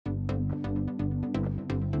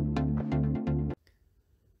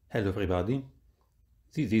Hello everybody,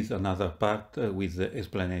 this is another part with the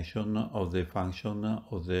explanation of the function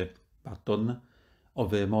of the button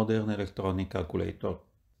of a modern electronic calculator.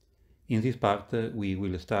 In this part we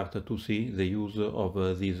will start to see the use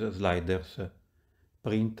of these sliders,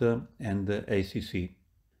 print and ACC.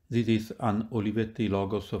 This is an Olivetti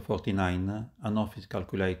Logos 49, an office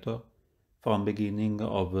calculator from beginning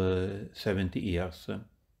of 70 years.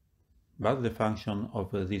 But the function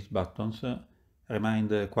of these buttons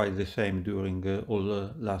remained quite the same during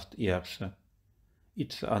all last years.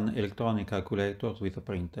 It's an electronic calculator with a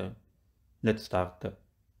printer. Let's start.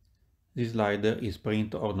 This slider is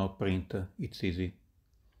print or not print, it's easy.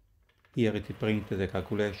 Here it print the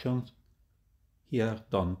calculations, here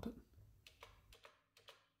don't.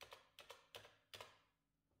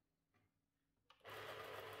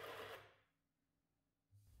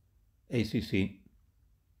 ACC.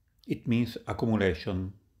 It means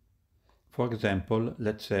accumulation. For example,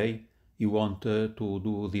 let's say you want to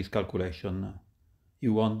do this calculation.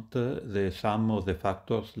 You want the sum of the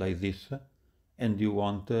factors like this, and you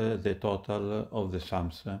want the total of the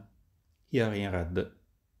sums, here in red.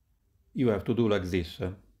 You have to do like this.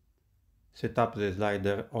 Set up the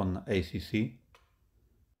slider on ACC,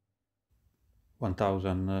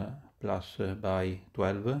 1000 plus by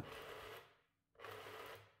 12,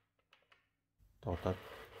 total,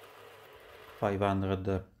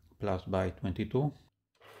 500 plus by 22,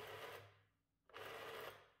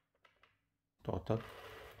 total,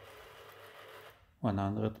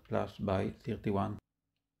 100 plus by 31,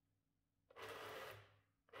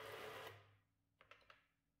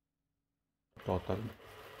 total,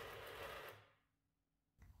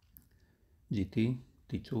 GT,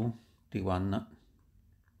 T2, T1.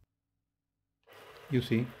 You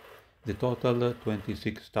see, the total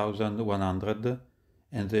 26,100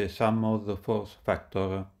 and the sum of the fourth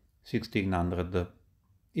factor 1600.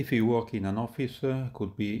 If you work in an office,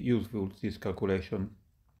 could be useful this calculation.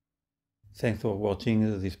 Thanks for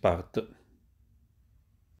watching this part.